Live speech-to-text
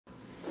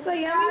Is that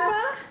yummy, Pa?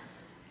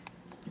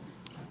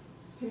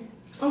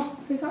 Oh,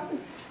 hey, sausage.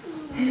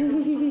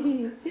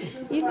 You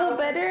feel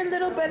better, a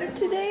little better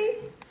today?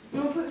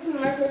 I'm gonna put this in the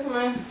microwave for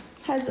mine.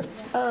 Has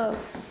a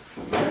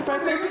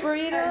breakfast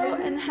burrito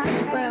and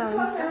hash browns.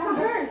 That's not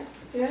hers.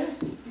 Yes.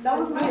 That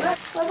was mine.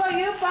 What about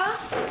you, Pa?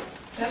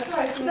 That's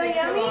why I Is that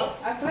yummy?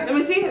 Let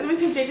me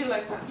see if JJ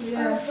likes that.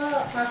 Yeah.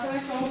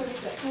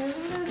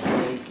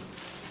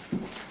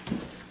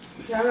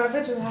 Yeah, my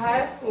bitch is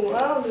hot.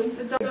 Wow.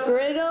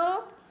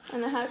 Burrito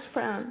and a hash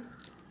brown.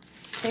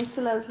 Thanks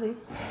to Leslie.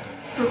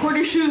 Record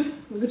your shoes.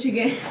 Look what you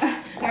get.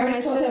 I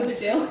already told him to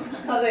jail.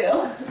 I was like,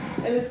 oh.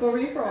 And let's go where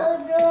you from?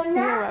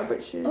 Yeah,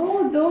 Robert shoes.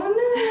 Oh,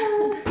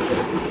 donut.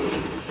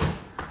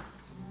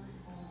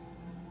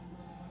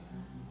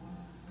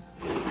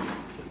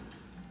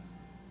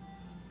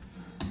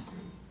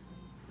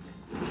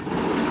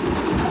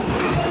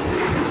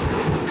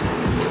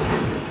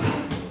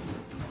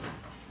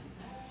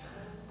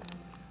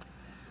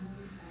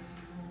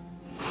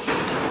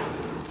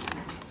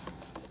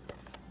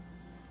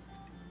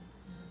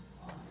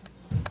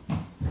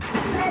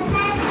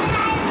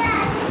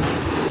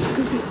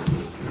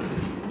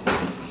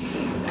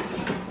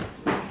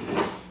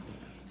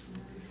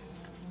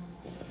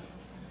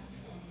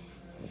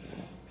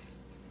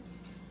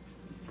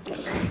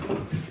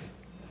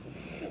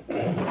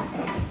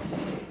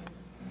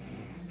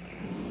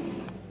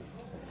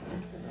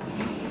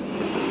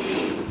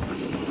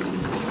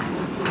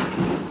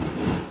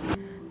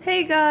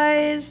 Hey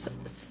guys,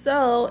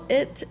 so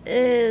it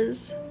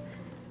is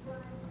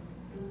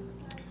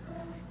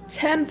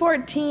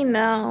 10:14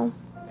 now,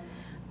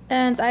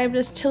 and I'm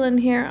just chilling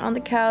here on the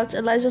couch.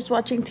 Elijah's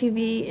watching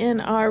TV in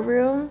our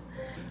room.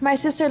 My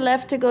sister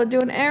left to go do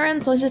an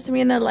errand, so it's just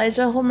me and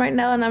Elijah home right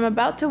now, and I'm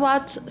about to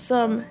watch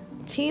some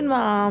Teen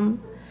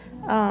Mom.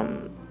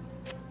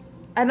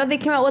 I know they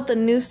came out with a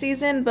new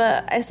season,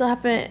 but I still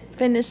haven't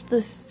finished the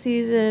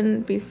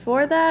season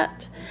before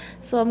that.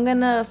 So I'm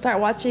gonna start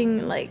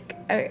watching, like,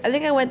 I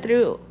think I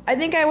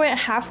went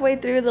halfway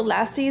through the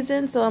last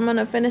season, so I'm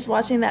gonna finish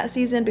watching that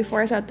season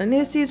before I start the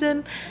new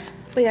season.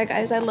 But yeah,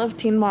 guys, I love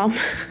Teen Mom.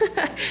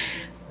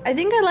 I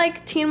think I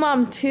like Teen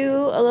Mom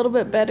 2 a little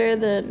bit better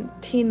than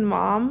Teen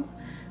Mom,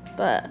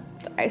 but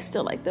I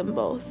still like them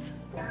both.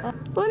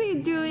 What are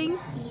you doing,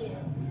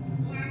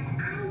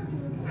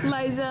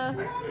 Elijah?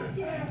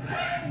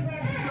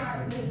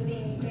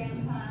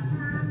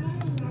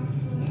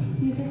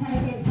 You just had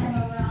a good time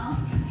overall?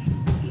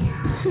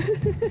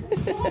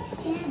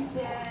 Yes, you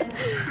did.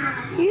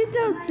 You're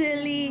so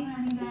silly.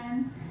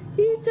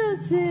 You're so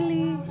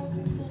silly.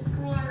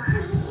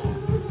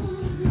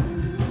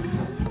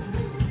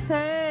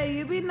 Hey,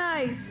 you be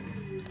nice.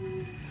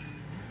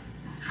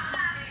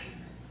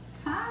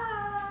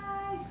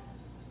 Hi.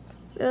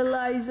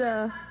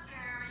 Elijah.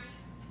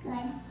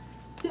 Good.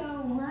 So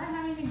we're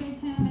having a good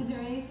time in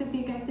Missouri.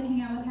 Sophia got to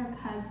hang out with her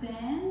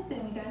cousins,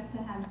 and we got to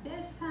have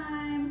this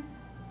time.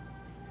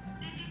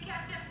 Did you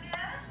catch a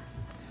fish?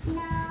 No.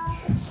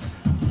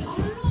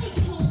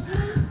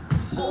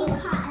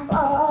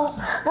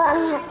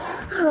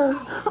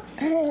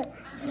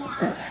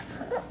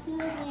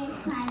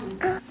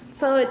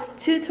 So it's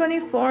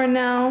 2:24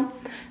 now.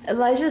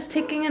 Elijah's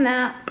taking a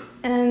nap,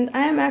 and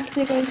I am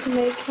actually going to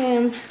make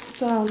him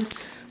some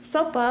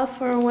sopa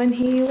for when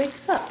he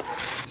wakes up.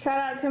 Shout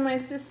out to my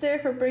sister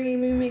for bringing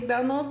me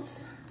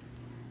McDonald's.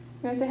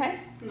 You wanna say hi?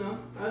 No,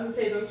 I was gonna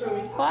say don't show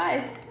me.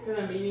 Why?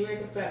 Because I'm eating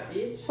like a fat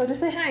bitch. Well, just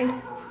say hi.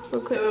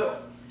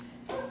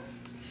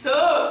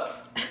 So.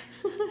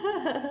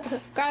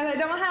 Guys, I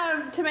don't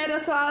have tomato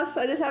sauce.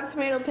 I just have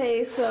tomato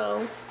paste,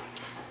 so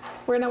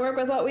we're gonna work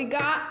with what we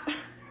got.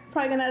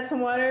 Probably gonna add some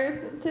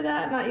water to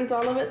that, not use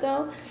all of it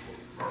though.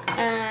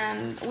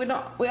 And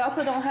we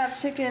also don't have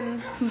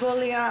chicken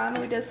bouillon.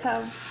 We just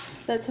have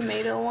the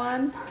tomato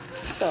one.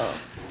 So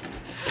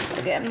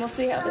again, we'll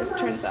see how this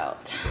turns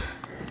out.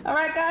 All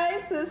right,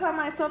 guys, this is how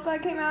my sopa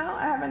came out.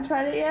 I haven't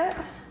tried it yet.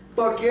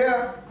 Fuck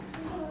yeah.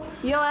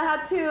 Yo, I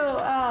had to,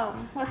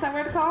 what's that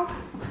word called?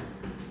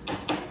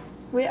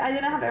 I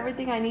didn't have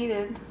everything I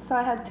needed, so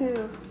I had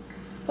to,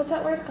 what's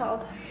that word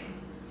called?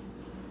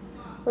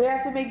 We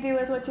have to make do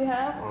with what you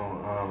have?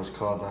 Oh, it's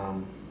called,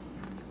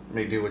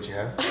 make do what you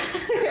have.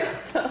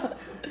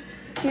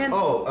 Yeah.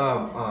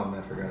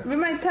 I forgot. Be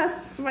my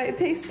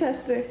taste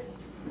tester.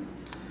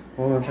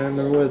 Well, I'm trying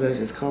to remember what that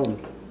is called.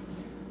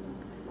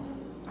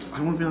 I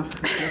don't want to be on.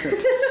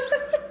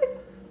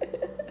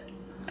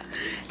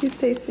 He's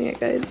tasting it,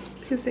 guys.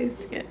 He's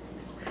tasting it.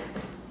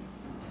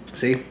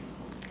 See?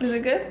 Is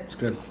it good? It's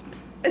good.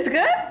 It's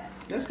good?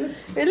 That's good.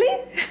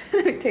 Really?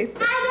 Taste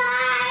it.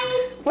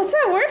 Hi, guys. What's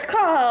that word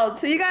called?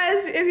 So you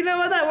guys, if you know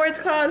what that word's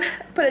called,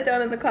 put it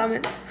down in the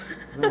comments.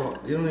 No,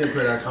 you don't need to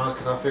put it out comments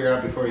because I'll figure it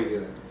out before you do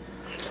that.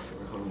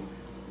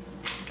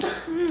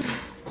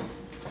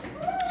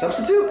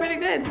 Substitute? Pretty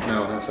good.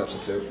 No, not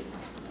substitute.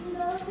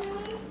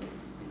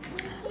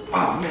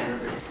 Oh man,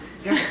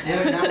 God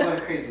damn it, now I'm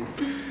going crazy.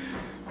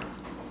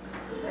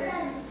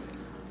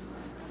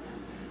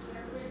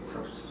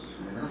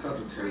 Not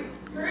substitute.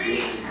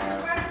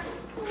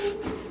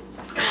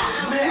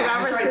 Man,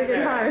 Robert it's right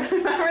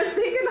Remember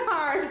thinking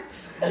hard.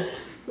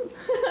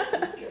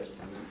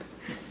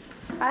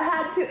 I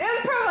had to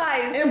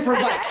improvise.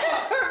 Improvise.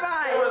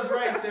 Improvise. It was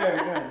right there.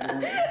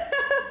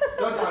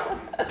 Don't talk to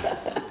me.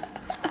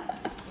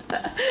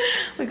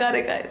 We got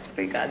it, guys.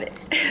 We got it.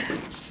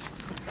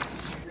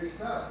 Your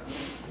stuff.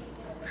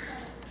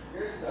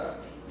 Your stuff.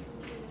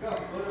 Go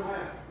to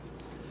mine.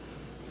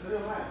 Go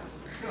to mine.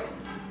 Go.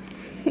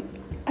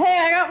 Hey,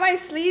 I got my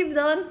sleeve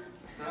done.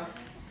 Huh?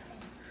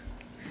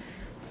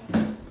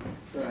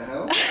 The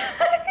hell?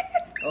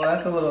 Oh,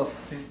 that's a little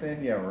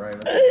thing. Yeah, right.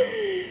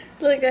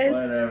 Look, guys.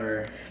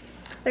 Whatever.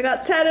 I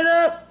got tatted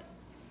up.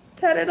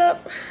 Tatted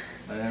up.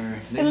 Whatever.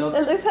 It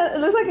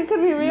looks like it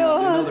could be real,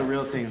 They huh? know the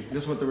real thing.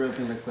 This is what the real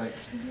thing looks like.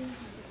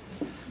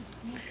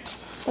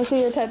 Let's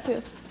see your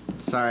tattoo.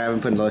 Sorry, I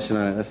haven't put lotion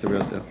on it. That's the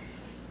real deal.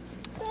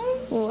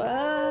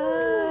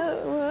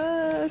 What?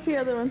 What's the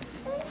other one?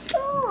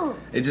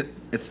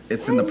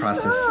 It's in the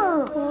process.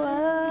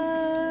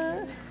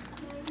 What?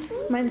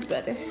 Mine's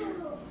better.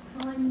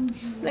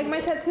 Like my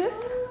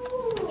tattoos?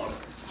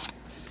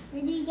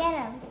 Where do you get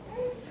them?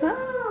 Huh?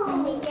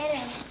 Where do you get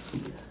them?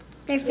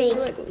 They're fake.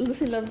 Look,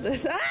 Lucy loves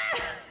this. Ah!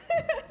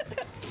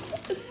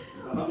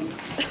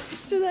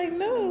 She's like,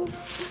 no.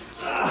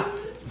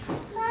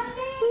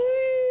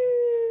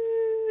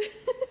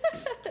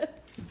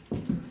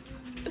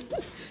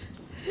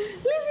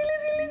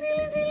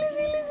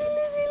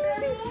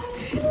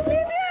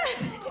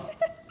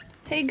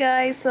 Hey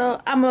guys,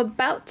 so I'm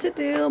about to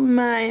do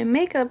my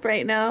makeup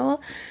right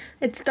now.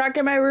 It's dark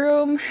in my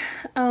room.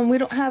 We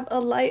don't have a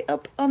light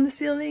up on the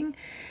ceiling.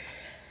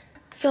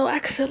 So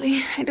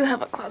actually, I do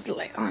have a closet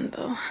light on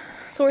though.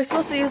 So we're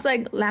supposed to use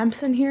like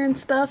lamps in here and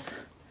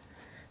stuff.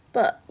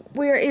 But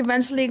we're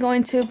eventually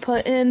going to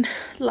put in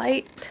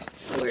light.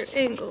 Weird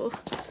angle.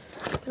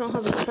 I don't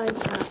have a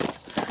tripod.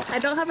 I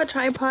don't have a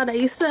tripod. I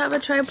used to have a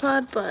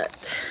tripod,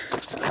 but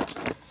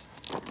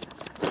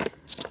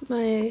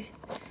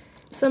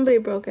somebody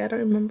broke it. I don't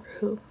remember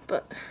who.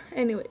 But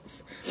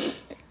anyways,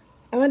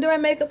 I'm gonna do my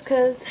makeup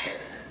because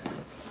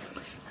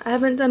I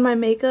haven't done my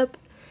makeup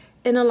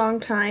in a long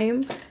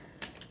time.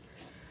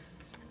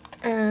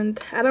 And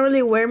I don't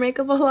really wear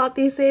makeup a lot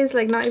these days,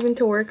 like not even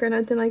to work or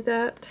nothing like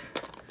that.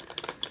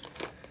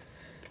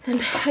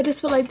 And I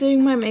just feel like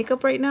doing my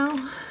makeup right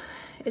now.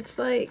 It's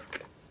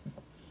like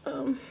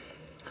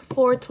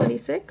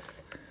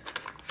 4:26.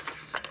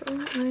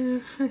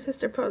 So my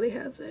sister probably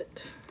has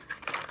it.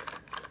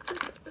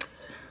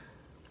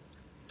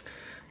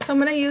 So I'm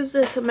gonna use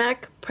this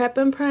MAC Prep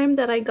and Prime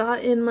that I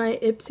got in my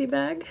Ipsy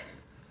bag.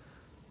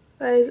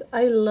 Guys,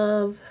 I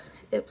love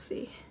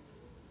Ipsy.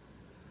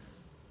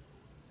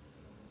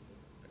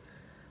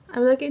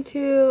 I'm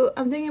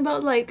thinking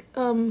about like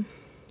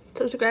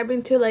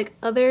subscribing to like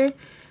other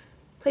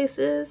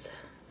places.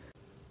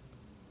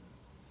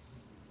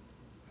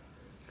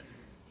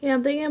 Yeah,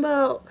 I'm thinking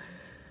about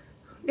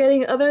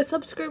getting other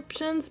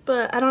subscriptions,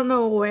 but I don't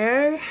know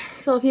where.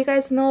 So if you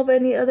guys know of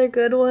any other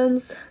good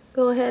ones,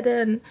 go ahead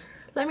and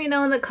let me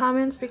know in the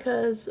comments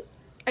because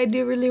I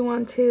do really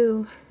want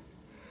to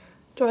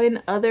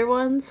join other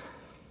ones.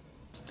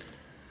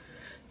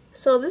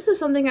 So this is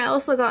something I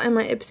also got in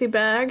my Ipsy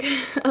bag.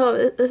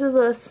 Oh, this is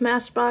a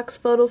Smashbox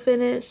Photo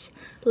Finish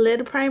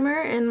Lid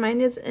Primer, and mine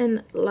is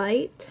in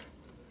light.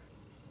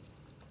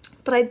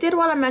 But I did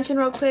want to mention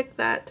real quick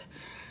that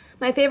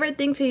my favorite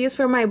thing to use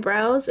for my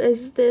brows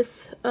is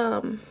this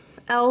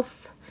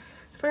e.l.f.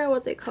 I forgot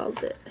what they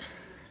called it.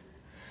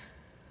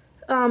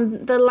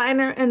 The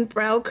liner and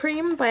brow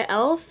cream by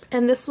e.l.f.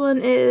 and this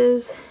one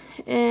is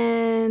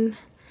in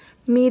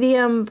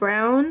medium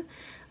brown.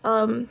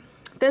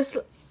 This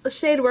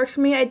shade works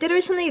for me. I did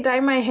recently dye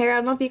my hair. I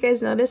don't know if you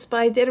guys noticed, but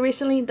I did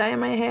recently dye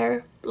my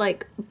hair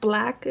like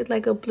black,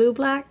 like a blue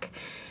black.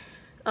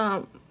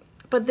 But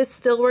this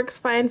still works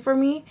fine for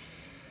me.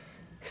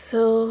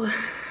 So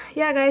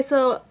yeah guys,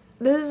 so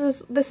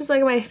this is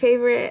like my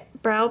favorite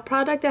brow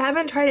product. I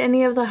haven't tried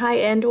any of the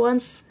high-end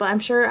ones, but I'm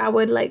sure I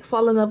would like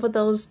fall in love with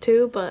those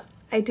too, but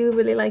I do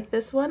really like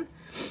this one.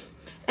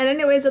 And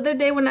anyways, the other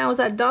day when I was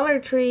at Dollar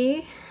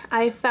Tree,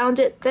 I found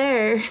it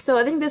there. So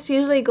I think this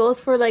usually goes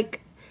for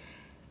like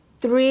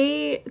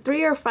 $3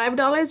 or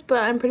 $5, but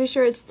I'm pretty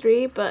sure it's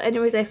 $3. But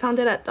anyways, I found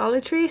it at Dollar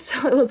Tree,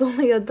 so it was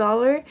only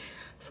 $1.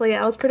 So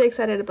yeah, I was pretty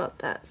excited about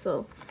that.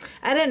 So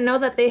I didn't know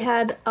that they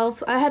had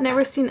e.l.f. I had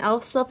never seen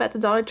e.l.f. stuff at the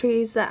Dollar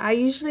Trees that I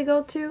usually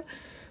go to.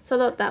 So I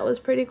thought that was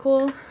pretty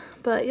cool.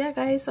 But yeah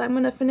guys, so I'm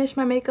going to finish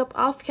my makeup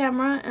off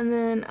camera and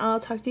then I'll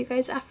talk to you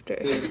guys after.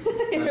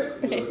 Your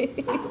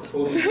face.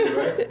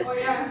 Oh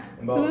yeah.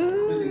 About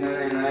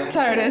 $59.99.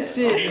 Tired of that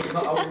shit. I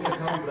was gonna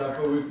come, but I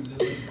felt weird because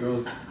these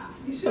girls.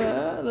 Let's I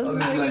was look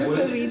like, what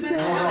into is- retail.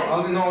 I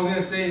was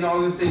gonna say,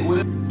 what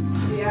is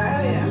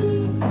Yeah, yeah.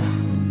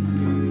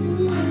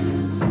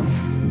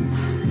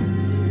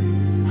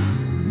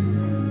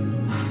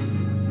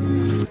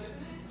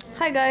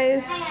 Hi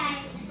guys. Hi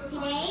guys.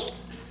 Today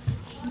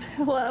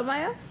What,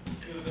 Maya?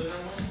 we're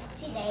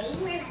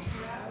gonna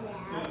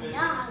talk about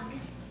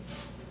dogs.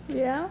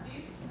 Yeah?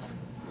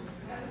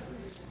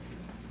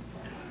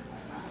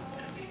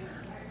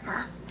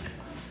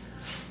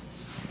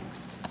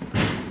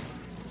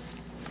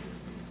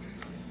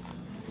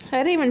 I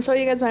didn't even show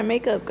you guys my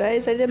makeup,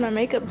 guys. I did my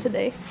makeup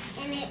today.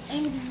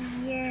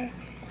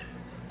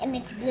 And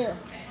it's blue.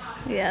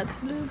 Yeah, it's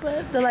blue,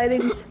 but the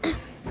lighting's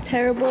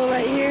terrible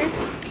right here.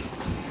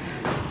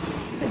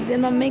 I did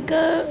my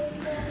makeup.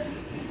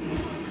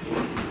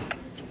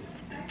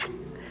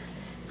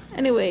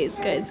 Anyways,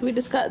 guys, we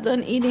just got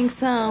done eating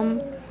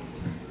some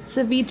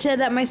ceviche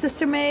that my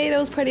sister made. It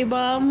was pretty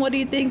bomb. What do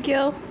you think,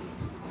 yo?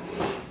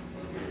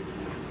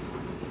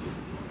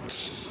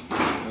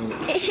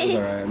 It was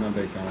alright. I'm not a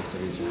big fan of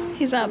ceviche.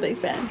 He's not a big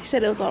fan. He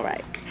said it was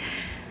alright.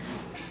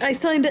 I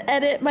still need to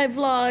edit my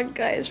vlog,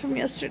 guys, from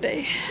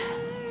yesterday.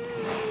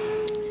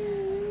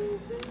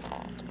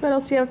 What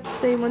else do you have to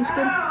say,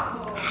 Munchkin?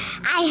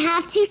 I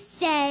have to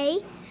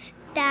say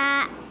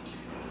that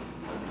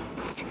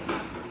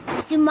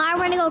tomorrow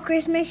we're gonna go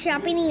Christmas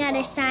shopping. He got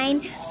a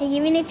sign. They're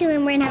giving it to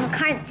him. We're gonna have a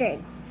concert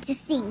to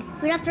sing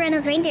Rudolph the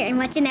Red-Nosed Reindeer and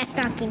What's in That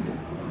Stocking.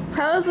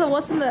 How does the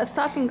What's in That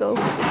Stocking go?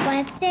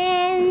 What's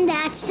in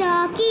that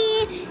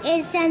stocking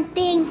is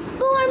something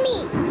for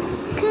me.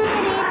 Could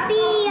it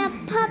be a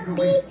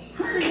puppy?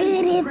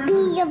 Could it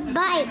be a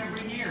bite?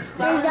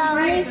 There's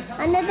only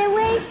another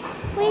way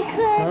we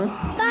could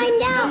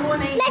find out.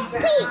 Let's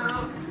peek.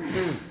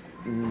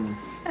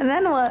 And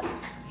then what?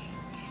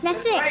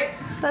 That's it.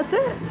 That's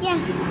it? Yeah.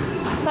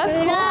 That's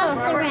Rudolph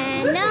cool. the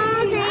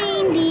red-nosed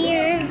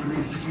reindeer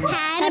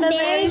had a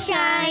very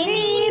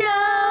shiny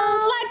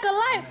nose. Like a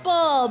light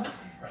bulb.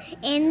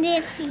 And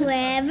if you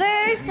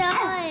ever saw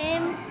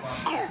him,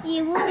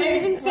 you will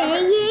even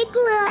say it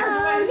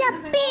glows.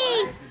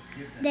 Yuppie!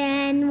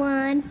 Then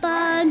one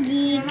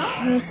foggy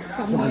Christmas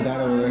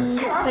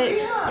Eve.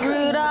 Wait,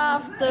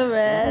 Rudolph the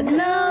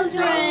red-nosed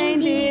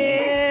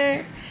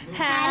reindeer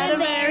had a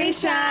very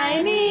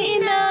shiny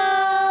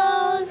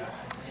nose.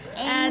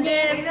 And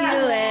if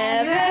you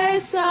ever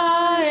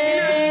saw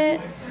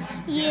it,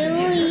 You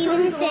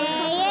even say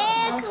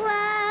it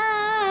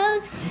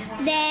glows.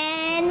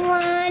 Then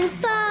one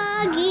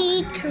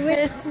foggy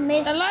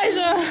Christmas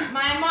Elijah,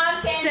 My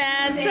mom came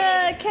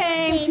Santa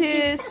came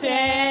to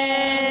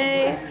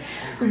say,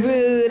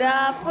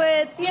 Rudolph,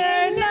 with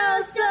your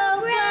nose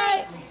so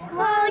bright,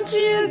 won't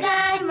you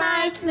guide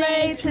my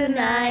sleigh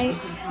tonight?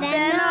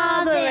 Then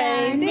all the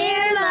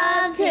reindeer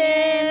loved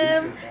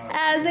him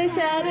as they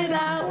shouted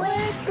out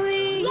with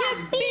glee,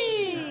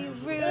 yippee!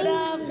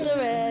 Rudolph the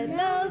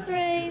red-nosed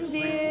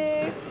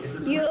reindeer,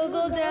 you'll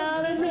go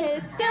down in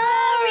history.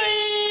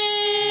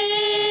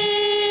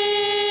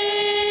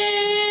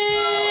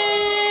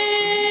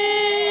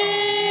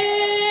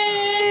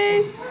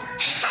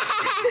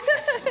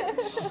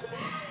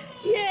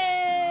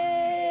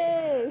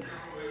 Yay!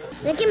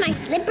 Look at my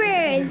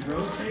slippers.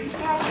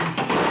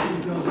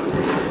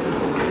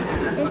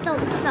 They're so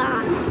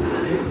soft.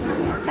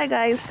 Hi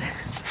guys.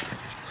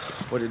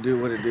 What it do?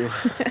 What it do?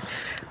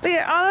 We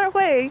are on our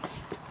way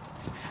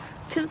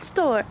to the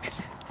store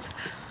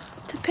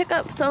to pick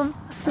up some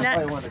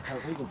snacks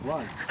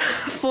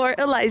for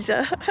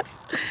Elijah.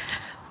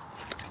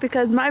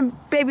 Because my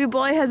baby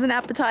boy has an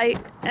appetite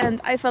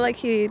and I feel like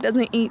he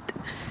doesn't eat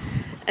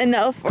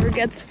enough or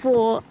gets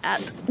full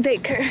at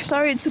daycare.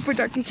 Sorry, it's super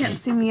dark, you can't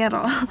see me at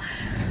all.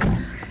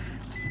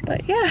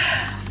 But yeah,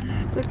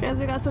 look guys,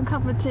 we got some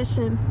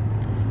competition.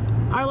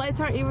 Our lights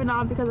aren't even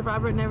on because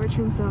Robert never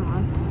trims them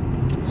on.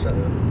 Shut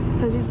up.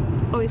 Because he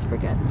always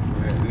forgets.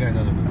 We got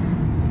another one.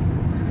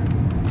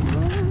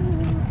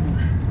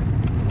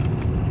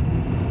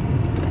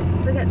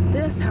 Look at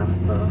this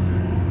house though.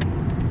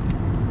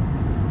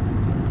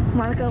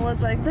 Monica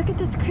was like, look at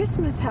this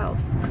Christmas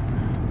house.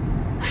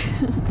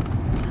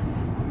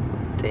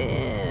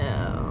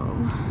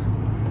 Damn.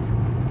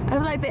 I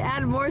feel like they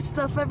add more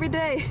stuff every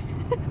day.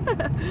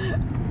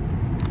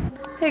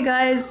 Hey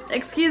guys,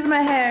 excuse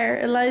my hair.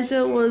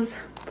 Elijah was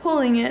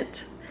pulling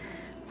it.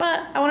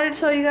 But I wanted to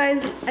show you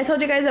guys, I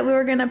told you guys that we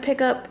were gonna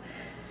pick up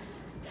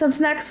some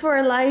snacks for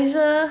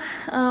Elijah.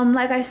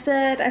 Like I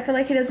said, I feel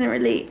like he doesn't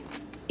really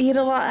eat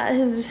a lot I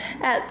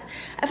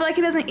feel like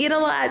he doesn't eat a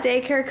lot at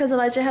daycare because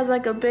Elijah has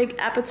like a big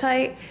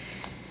appetite.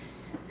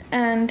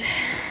 And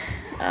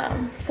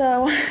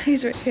so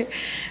he's right here.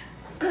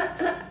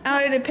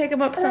 I wanted to pick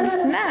him up some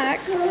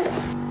snacks.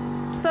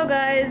 So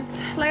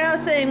guys, like I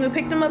was saying, we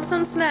picked him up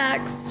some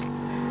snacks.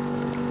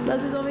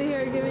 Leslie's over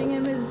here giving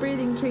him his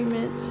breathing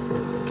treatment.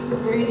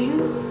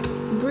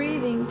 Breathing?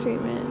 Breathing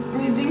treatment.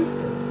 Breathing?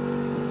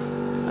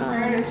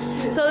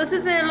 So this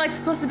isn't like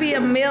supposed to be a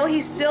meal.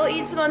 He still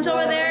eats lunch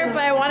over there,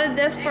 but I wanted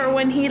this for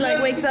when he like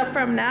wakes up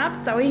from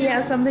nap. That way he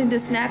has something to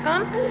snack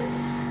on.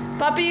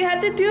 Papi, you have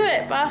to do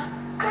it, pa.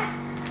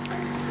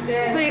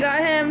 So we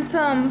got him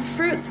some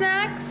fruit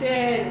snacks.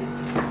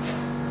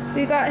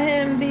 We got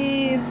him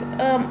these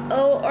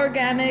O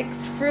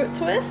Organics fruit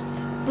twist,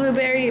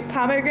 blueberry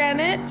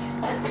pomegranate.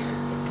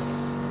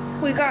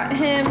 We got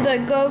him the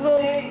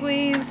Go-Go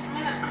Squeeze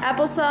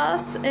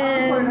applesauce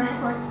and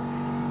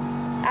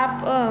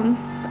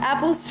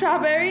apple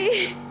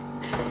strawberry.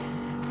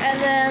 And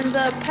then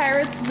the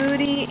Pirate's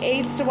Booty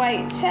aged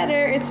white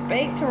cheddar. It's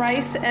baked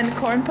rice and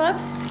corn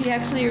puffs. He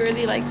actually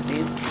really likes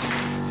these.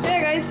 So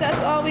yeah, guys,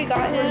 that's all we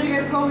got Where'd you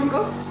him. guys go,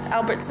 Winkles?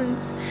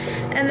 Albertsons.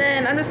 And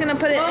then I'm just gonna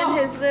put it in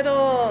his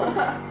little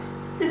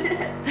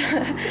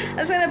I'm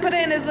just gonna put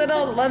it in his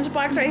little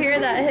lunchbox right here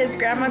that his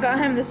grandma got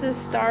him. This is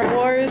Star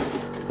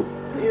Wars.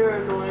 You're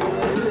annoying.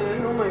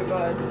 Oh my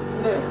god.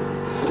 There.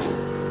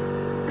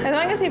 As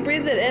long as he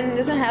breathes it in, it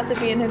doesn't have to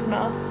be in his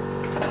mouth.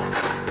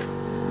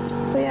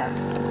 So yeah.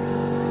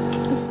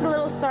 It's just a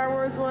little Star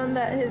Wars one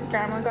that his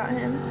grandma got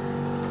him.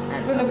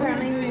 And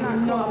apparently he's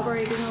not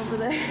cooperating over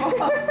there.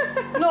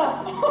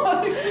 No!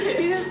 Oh shit!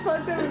 He just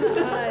fucked him in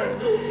the eye.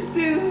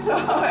 This is so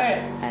hard.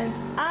 And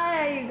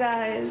you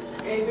guys.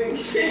 Ain't doing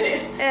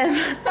shit. And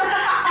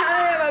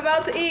I am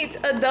about to eat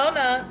a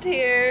donut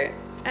here.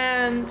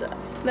 And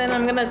then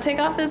I'm gonna take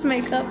off this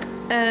makeup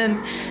and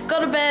go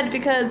to bed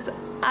because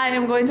I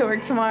am going to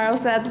work tomorrow,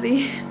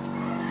 sadly.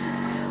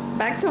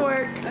 Back to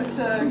work. That's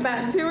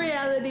Back to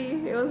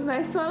reality. It was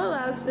nice while it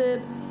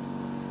lasted.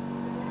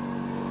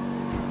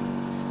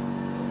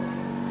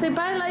 Say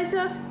bye,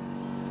 Elijah.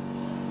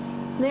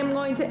 Then I'm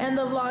going to end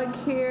the vlog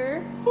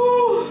here.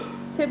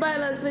 Say bye,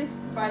 Leslie.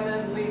 Bye,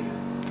 Leslie.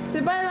 Say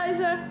bye,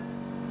 Elijah.